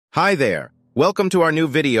Hi there. Welcome to our new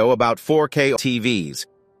video about 4K TVs.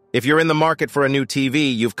 If you're in the market for a new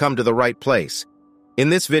TV, you've come to the right place. In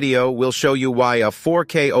this video, we'll show you why a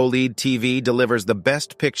 4K OLED TV delivers the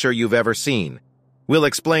best picture you've ever seen. We'll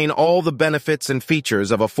explain all the benefits and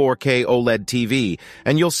features of a 4K OLED TV,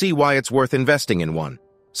 and you'll see why it's worth investing in one.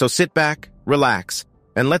 So sit back, relax,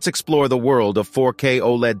 and let's explore the world of 4K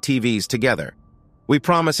OLED TVs together. We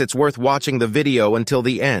promise it's worth watching the video until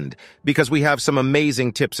the end, because we have some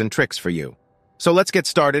amazing tips and tricks for you. So let's get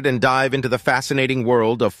started and dive into the fascinating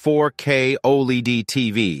world of 4K OLED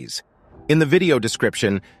TVs. In the video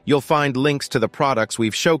description, you'll find links to the products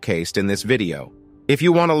we've showcased in this video. If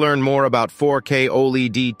you want to learn more about 4K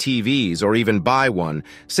OLED TVs or even buy one,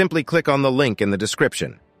 simply click on the link in the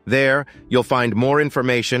description. There, you'll find more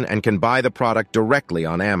information and can buy the product directly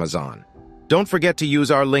on Amazon. Don't forget to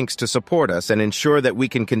use our links to support us and ensure that we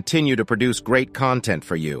can continue to produce great content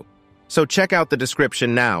for you. So check out the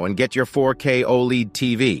description now and get your 4K OLED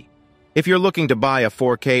TV. If you're looking to buy a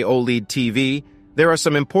 4K OLED TV, there are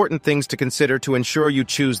some important things to consider to ensure you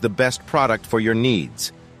choose the best product for your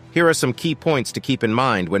needs. Here are some key points to keep in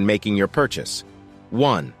mind when making your purchase.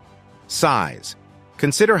 1. Size.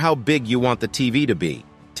 Consider how big you want the TV to be,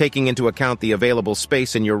 taking into account the available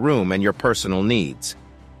space in your room and your personal needs.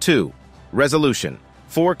 2. Resolution.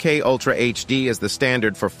 4K Ultra HD is the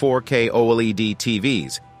standard for 4K OLED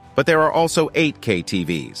TVs, but there are also 8K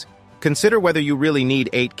TVs. Consider whether you really need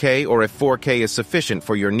 8K or if 4K is sufficient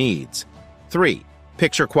for your needs. 3.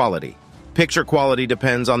 Picture quality. Picture quality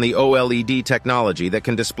depends on the OLED technology that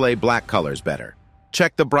can display black colors better.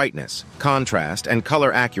 Check the brightness, contrast, and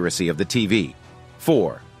color accuracy of the TV.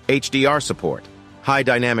 4. HDR support. High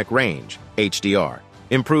dynamic range, HDR,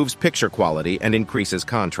 improves picture quality and increases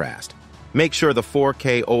contrast. Make sure the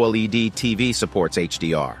 4K OLED TV supports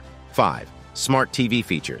HDR. 5. Smart TV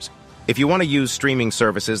features. If you want to use streaming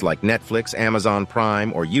services like Netflix, Amazon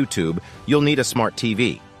Prime, or YouTube, you'll need a smart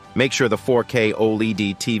TV. Make sure the 4K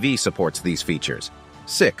OLED TV supports these features.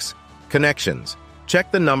 6. Connections. Check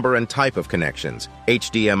the number and type of connections,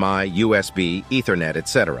 HDMI, USB, Ethernet,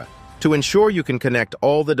 etc., to ensure you can connect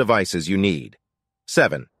all the devices you need.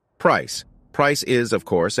 7. Price. Price is, of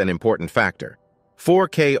course, an important factor.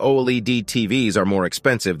 4K OLED TVs are more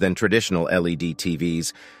expensive than traditional LED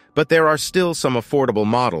TVs, but there are still some affordable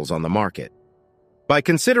models on the market. By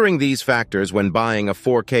considering these factors when buying a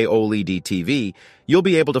 4K OLED TV, you'll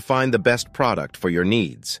be able to find the best product for your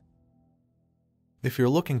needs. If you're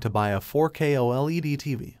looking to buy a 4K OLED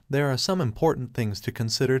TV, there are some important things to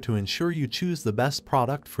consider to ensure you choose the best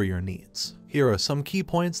product for your needs. Here are some key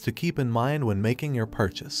points to keep in mind when making your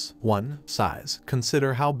purchase. 1. Size.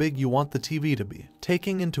 Consider how big you want the TV to be,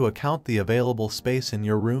 taking into account the available space in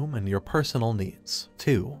your room and your personal needs.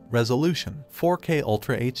 2. Resolution. 4K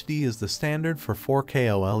Ultra HD is the standard for 4K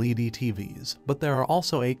OLED TVs, but there are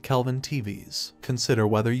also 8 Kelvin TVs. Consider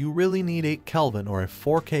whether you really need 8 Kelvin or if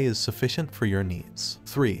 4K is sufficient for your needs.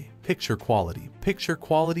 3. Picture quality. Picture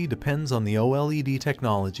quality depends on the OLED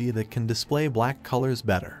technology that can display black colors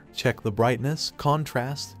better. Check the brightness,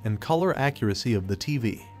 contrast, and color accuracy of the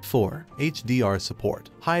TV. 4. HDR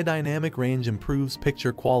support. High dynamic range improves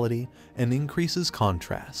picture quality and increases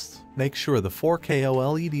contrast. Make sure the 4K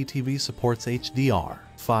OLED TV supports HDR.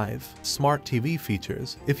 5. Smart TV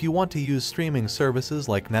features. If you want to use streaming services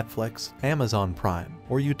like Netflix, Amazon Prime,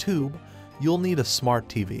 or YouTube, you'll need a smart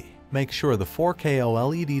TV. Make sure the 4K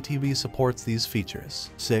OLED TV supports these features.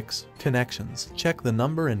 6. Connections. Check the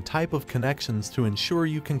number and type of connections to ensure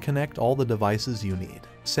you can connect all the devices you need.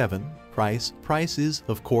 7. Price. Price is,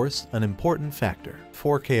 of course, an important factor.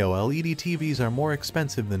 4K OLED TVs are more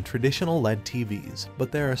expensive than traditional LED TVs,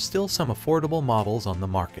 but there are still some affordable models on the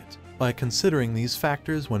market. By considering these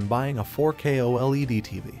factors when buying a 4K OLED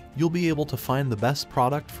TV, you'll be able to find the best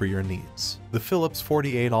product for your needs. The Philips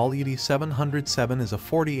OLED707 is a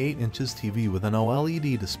 48 inches TV with an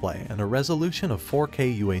OLED display and a resolution of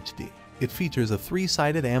 4K UHD. It features a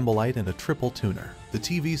 3-sided Ambilight and a triple tuner. The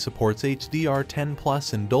TV supports HDR10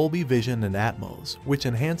 Plus and Dolby Vision and Atmos, which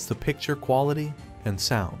enhance the picture quality and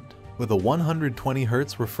sound. With a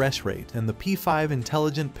 120Hz refresh rate and the P5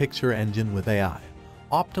 intelligent picture engine with AI,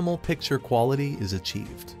 optimal picture quality is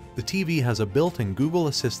achieved. The TV has a built-in Google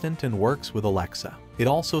Assistant and works with Alexa. It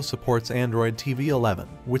also supports Android TV 11,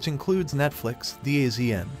 which includes Netflix,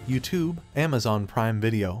 DAZN, YouTube, Amazon Prime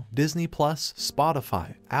Video, Disney+,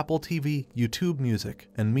 Spotify, Apple TV, YouTube Music,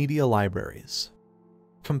 and media libraries.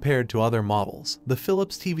 Compared to other models, the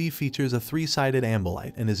Philips TV features a 3-sided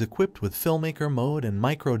Ambilight and is equipped with Filmmaker mode and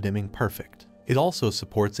micro-dimming perfect. It also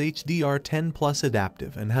supports HDR10 Plus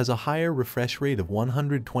adaptive and has a higher refresh rate of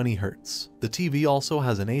 120 Hz. The TV also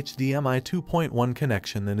has an HDMI 2.1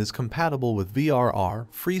 connection and is compatible with VRR,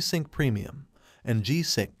 FreeSync Premium, and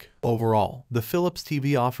G-Sync. Overall, the Philips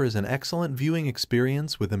TV offers an excellent viewing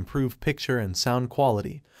experience with improved picture and sound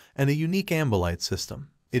quality and a unique Ambilight system.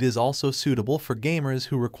 It is also suitable for gamers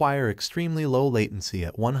who require extremely low latency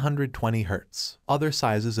at 120 Hz. Other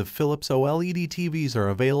sizes of Philips OLED TVs are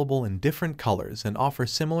available in different colors and offer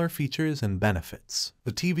similar features and benefits.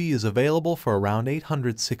 The TV is available for around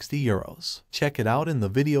 €860. Check it out in the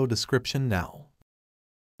video description now.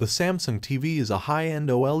 The Samsung TV is a high-end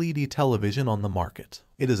OLED television on the market.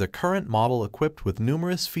 It is a current model equipped with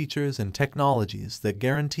numerous features and technologies that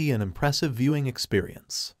guarantee an impressive viewing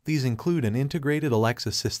experience. These include an integrated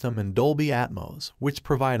Alexa system and Dolby Atmos, which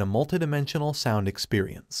provide a multidimensional sound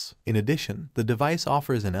experience. In addition, the device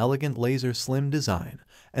offers an elegant laser slim design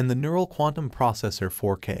and the Neural Quantum Processor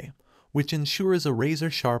 4K, which ensures a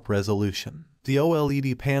razor-sharp resolution. The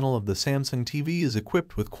OLED panel of the Samsung TV is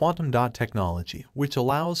equipped with quantum dot technology, which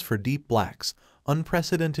allows for deep blacks,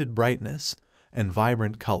 unprecedented brightness, and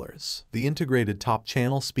vibrant colors. The integrated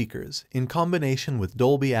top-channel speakers, in combination with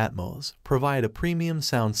Dolby Atmos, provide a premium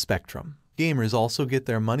sound spectrum. Gamers also get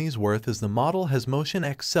their money's worth as the model has Motion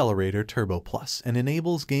Accelerator Turbo Plus and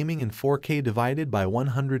enables gaming in 4K divided by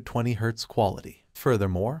 120 Hz quality.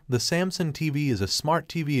 Furthermore, the Samsung TV is a smart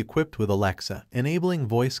TV equipped with Alexa, enabling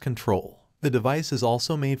voice control. The device is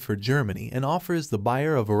also made for Germany and offers the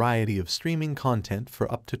buyer a variety of streaming content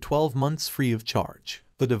for up to 12 months free of charge.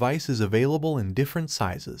 The device is available in different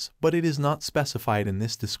sizes, but it is not specified in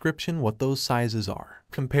this description what those sizes are.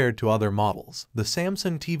 Compared to other models, the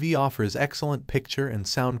Samsung TV offers excellent picture and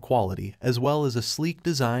sound quality, as well as a sleek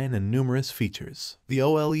design and numerous features. The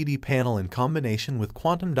OLED panel in combination with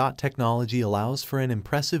quantum dot technology allows for an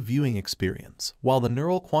impressive viewing experience, while the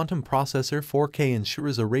Neural Quantum Processor 4K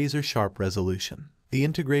ensures a razor-sharp resolution. The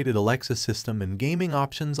integrated Alexa system and gaming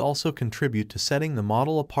options also contribute to setting the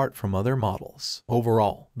model apart from other models.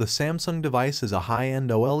 Overall, the Samsung device is a high-end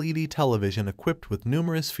OLED television equipped with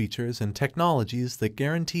numerous features and technologies that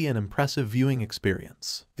guarantee an impressive viewing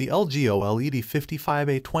experience. The LG OLED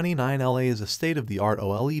 55A29LA is a state-of-the-art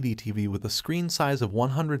OLED TV with a screen size of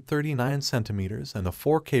 139 cm and a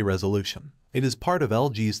 4K resolution. It is part of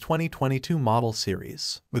LG's 2022 model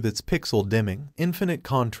series. With its pixel dimming, infinite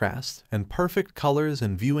contrast, and perfect colors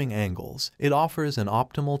and viewing angles, it offers an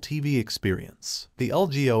optimal TV experience. The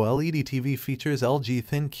LG OLED TV features LG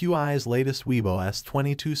ThinQI's latest Weibo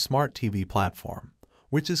S22 smart TV platform,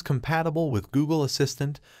 which is compatible with Google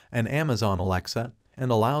Assistant and Amazon Alexa, and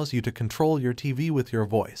allows you to control your TV with your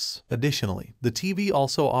voice. Additionally, the TV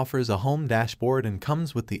also offers a home dashboard and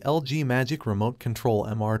comes with the LG Magic Remote Control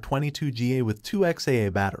MR22GA with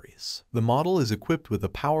 2XAA batteries. The model is equipped with a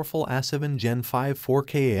powerful A7 Gen 5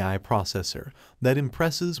 4K AI processor that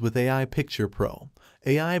impresses with AI Picture Pro,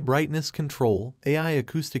 AI Brightness Control, AI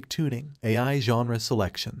Acoustic Tuning, AI Genre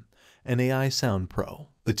Selection, and AI Sound Pro.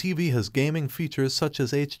 The TV has gaming features such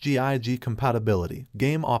as HGIG compatibility,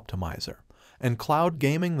 Game Optimizer, and cloud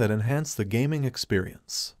gaming that enhance the gaming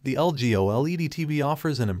experience. The LG OLED TV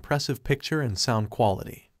offers an impressive picture and sound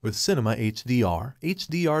quality. With Cinema HDR,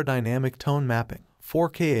 HDR dynamic tone mapping,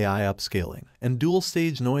 4K AI upscaling, and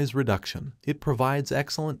dual-stage noise reduction, it provides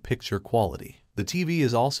excellent picture quality. The TV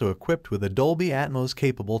is also equipped with a Dolby Atmos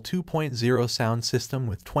capable 2.0 sound system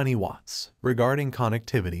with 20 watts. Regarding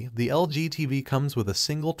connectivity, the LG TV comes with a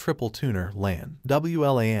single triple tuner LAN,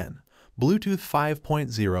 WLAN, Bluetooth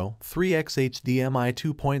 5.0, 3x HDMI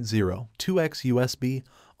 2.0, 2x USB,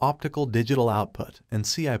 optical digital output, and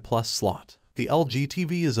CI Plus slot. The LG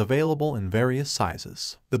TV is available in various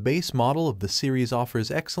sizes. The base model of the series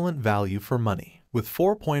offers excellent value for money. With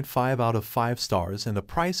 4.5 out of 5 stars and a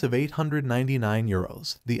price of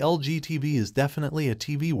 €899, the LG TV is definitely a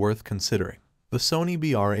TV worth considering. The Sony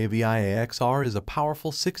BRAVIA XR is a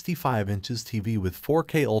powerful 65 inches TV with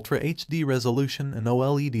 4K Ultra HD resolution and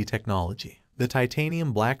OLED technology. The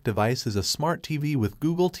titanium black device is a smart TV with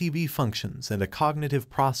Google TV functions and a cognitive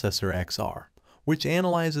processor XR, which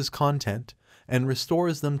analyzes content and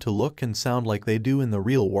restores them to look and sound like they do in the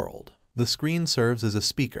real world. The screen serves as a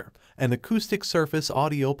speaker, and Acoustic Surface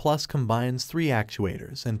Audio Plus combines 3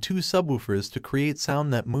 actuators and 2 subwoofers to create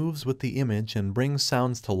sound that moves with the image and brings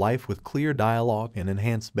sounds to life with clear dialogue and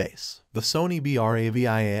enhanced bass. The Sony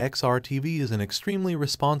BRAVIA XR TV is an extremely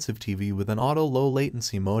responsive TV with an auto low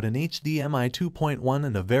latency mode and HDMI 2.1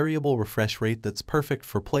 and a variable refresh rate that's perfect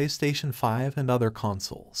for PlayStation 5 and other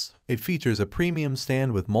consoles. It features a premium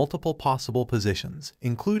stand with multiple possible positions,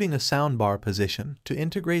 including a soundbar position, to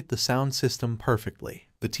integrate the sound system perfectly.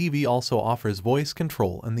 The TV also offers voice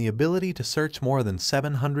control and the ability to search more than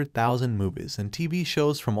 700,000 movies and TV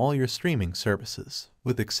shows from all your streaming services.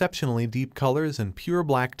 With exceptionally deep colors and pure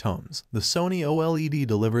black tones, the Sony OLED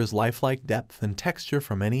delivers lifelike depth and texture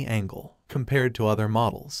from any angle. Compared to other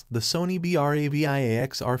models, the Sony BRAVIA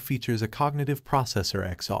XR features a cognitive processor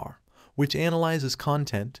XR, which analyzes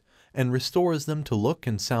content and restores them to look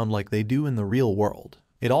and sound like they do in the real world.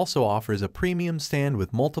 It also offers a premium stand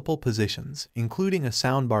with multiple positions, including a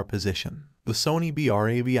soundbar position. The Sony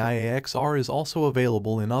BRAVIA XR is also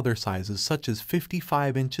available in other sizes such as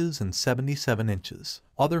 55 inches and 77 inches.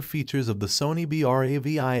 Other features of the Sony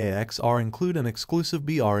BRAVIA XR include an exclusive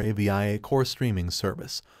BRAVIA core streaming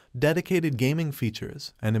service, dedicated gaming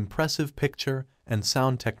features, and impressive picture and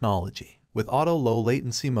sound technology. With auto low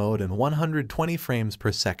latency mode and 120 frames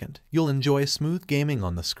per second, you'll enjoy smooth gaming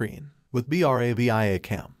on the screen. With BRAVIA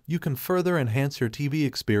Cam, you can further enhance your TV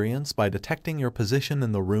experience by detecting your position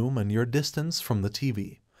in the room and your distance from the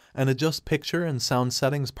TV, and adjust picture and sound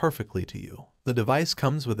settings perfectly to you. The device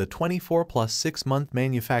comes with a 24 plus 6-month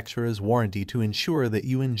manufacturer's warranty to ensure that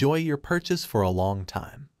you enjoy your purchase for a long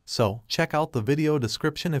time. So, check out the video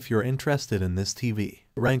description if you're interested in this TV.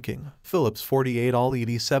 Ranking: Philips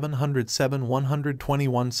OLED 707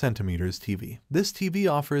 121cm TV. This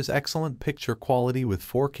TV offers excellent picture quality with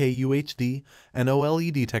 4K UHD and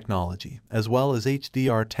OLED technology, as well as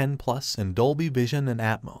HDR10+ and Dolby Vision and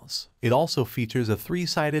Atmos. It also features a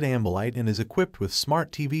 3-sided AMOLED and is equipped with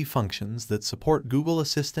smart TV functions that support Google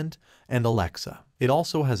Assistant and Alexa. It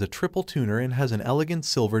also has a triple tuner and has an elegant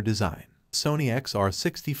silver design. Sony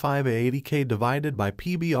XR65A80K divided by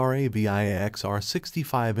PBRAVIA XR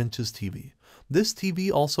 65 inches TV. This TV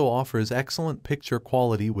also offers excellent picture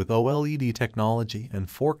quality with OLED technology and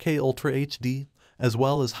 4K Ultra HD, as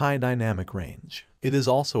well as high dynamic range. It is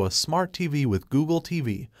also a smart TV with Google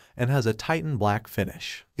TV and has a Titan black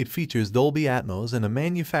finish. It features Dolby Atmos and a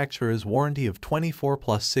manufacturer's warranty of 24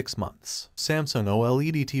 plus 6 months. Samsung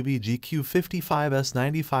OLED TV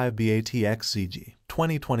GQ55S95BATXCG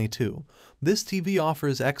 2022. This TV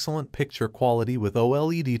offers excellent picture quality with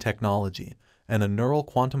OLED technology and a neural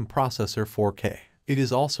quantum processor 4K. It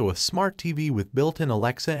is also a smart TV with built-in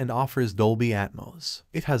Alexa and offers Dolby Atmos.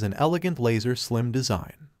 It has an elegant laser slim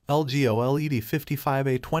design. LG OLED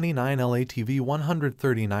 55A29LA TV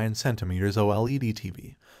 139cm OLED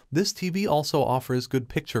TV. This TV also offers good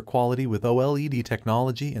picture quality with OLED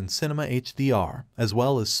technology and Cinema HDR, as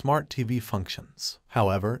well as smart TV functions.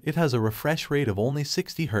 However, it has a refresh rate of only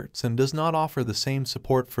 60 Hz and does not offer the same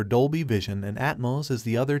support for Dolby Vision and Atmos as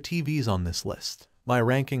the other TVs on this list. My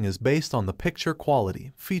ranking is based on the picture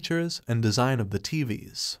quality, features, and design of the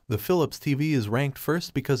TVs. The Philips TV is ranked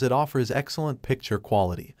first because it offers excellent picture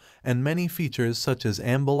quality and many features such as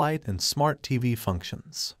AMOLED and smart TV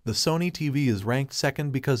functions. The Sony TV is ranked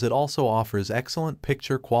second because it also offers excellent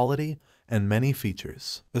picture quality and many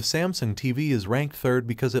features. The Samsung TV is ranked third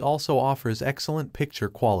because it also offers excellent picture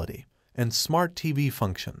quality and smart TV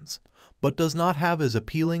functions, but does not have as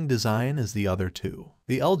appealing design as the other two.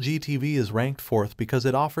 The LG TV is ranked fourth because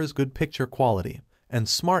it offers good picture quality and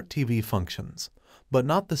smart TV functions, but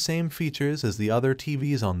not the same features as the other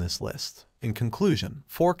TVs on this list. In conclusion,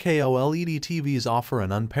 4K OLED TVs offer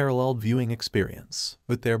an unparalleled viewing experience.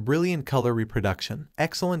 With their brilliant color reproduction,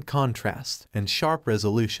 excellent contrast, and sharp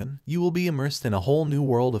resolution, you will be immersed in a whole new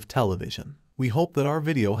world of television. We hope that our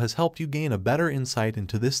video has helped you gain a better insight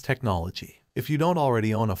into this technology. If you don't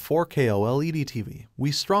already own a 4K OLED TV,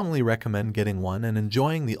 we strongly recommend getting one and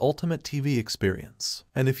enjoying the ultimate TV experience.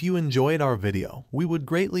 And if you enjoyed our video, we would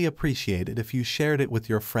greatly appreciate it if you shared it with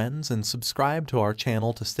your friends and subscribe to our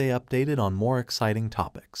channel to stay updated on more exciting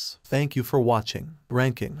topics. Thank you for watching.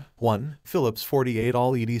 Ranking: 1. Philips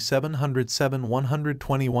OLED 707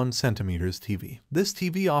 121cm TV. This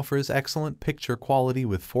TV offers excellent picture quality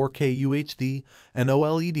with 4K UHD and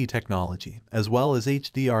OLED technology, as well as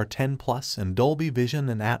HDR10+ and Dolby Vision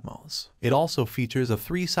and Atmos. It also features a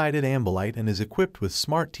 3-sided AMOLED and is equipped with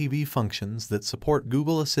smart TV functions that support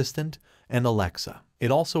Google Assistant and Alexa. It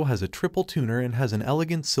also has a triple tuner and has an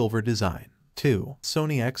elegant silver design. 2.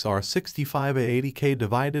 Sony XR65A80K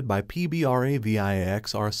divided by PBRAVIA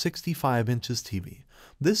XR 65 inches TV.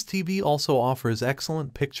 This TV also offers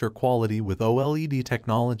excellent picture quality with OLED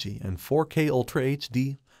technology and 4K Ultra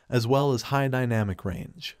HD, as well as high dynamic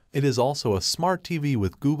range. It is also a smart TV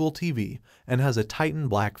with Google TV and has a Titan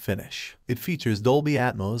black finish. It features Dolby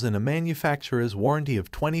Atmos and a manufacturer's warranty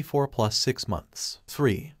of 24 plus 6 months.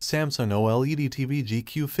 3. Samsung OLED TV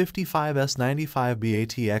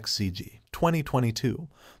GQ55S95BATXCG 2022.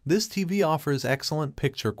 This TV offers excellent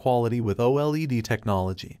picture quality with OLED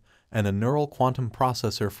technology and a neural quantum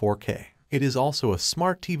processor 4K. It is also a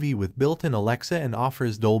smart TV with built-in Alexa and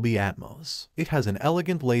offers Dolby Atmos. It has an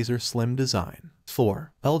elegant laser slim design.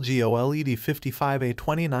 4. LG OLED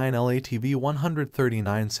 55A29LA TV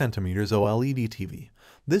 139cm OLED TV.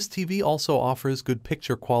 This TV also offers good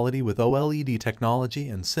picture quality with OLED technology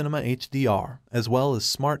and Cinema HDR, as well as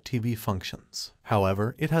smart TV functions.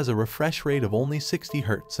 However, it has a refresh rate of only 60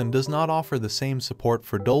 Hz and does not offer the same support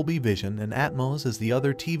for Dolby Vision and Atmos as the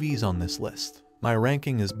other TVs on this list. My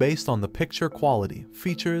ranking is based on the picture quality,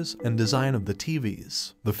 features, and design of the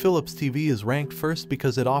TVs. The Philips TV is ranked first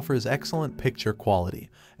because it offers excellent picture quality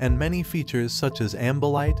and many features such as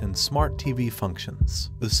Ambilight and smart TV functions.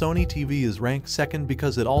 The Sony TV is ranked second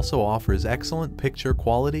because it also offers excellent picture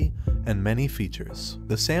quality and many features.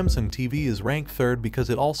 The Samsung TV is ranked third because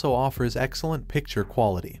it also offers excellent picture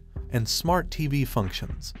quality and smart TV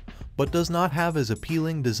functions, but does not have as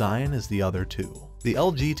appealing design as the other two. The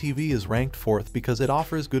LG TV is ranked fourth because it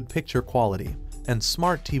offers good picture quality and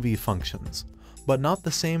smart TV functions, but not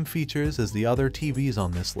the same features as the other TVs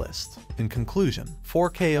on this list. In conclusion,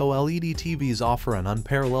 4K OLED TVs offer an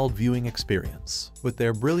unparalleled viewing experience. With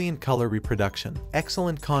their brilliant color reproduction,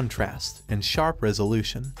 excellent contrast, and sharp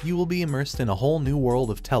resolution, you will be immersed in a whole new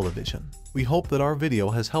world of television. We hope that our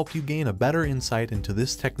video has helped you gain a better insight into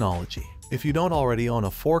this technology. If you don't already own a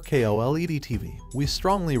 4K OLED TV, we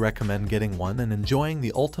strongly recommend getting one and enjoying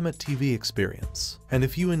the ultimate TV experience. And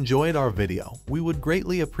if you enjoyed our video, we would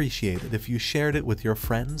greatly appreciate it if you shared it with your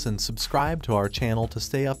friends and subscribe to our channel to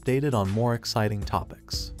stay updated on more exciting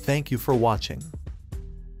topics. Thank you for watching.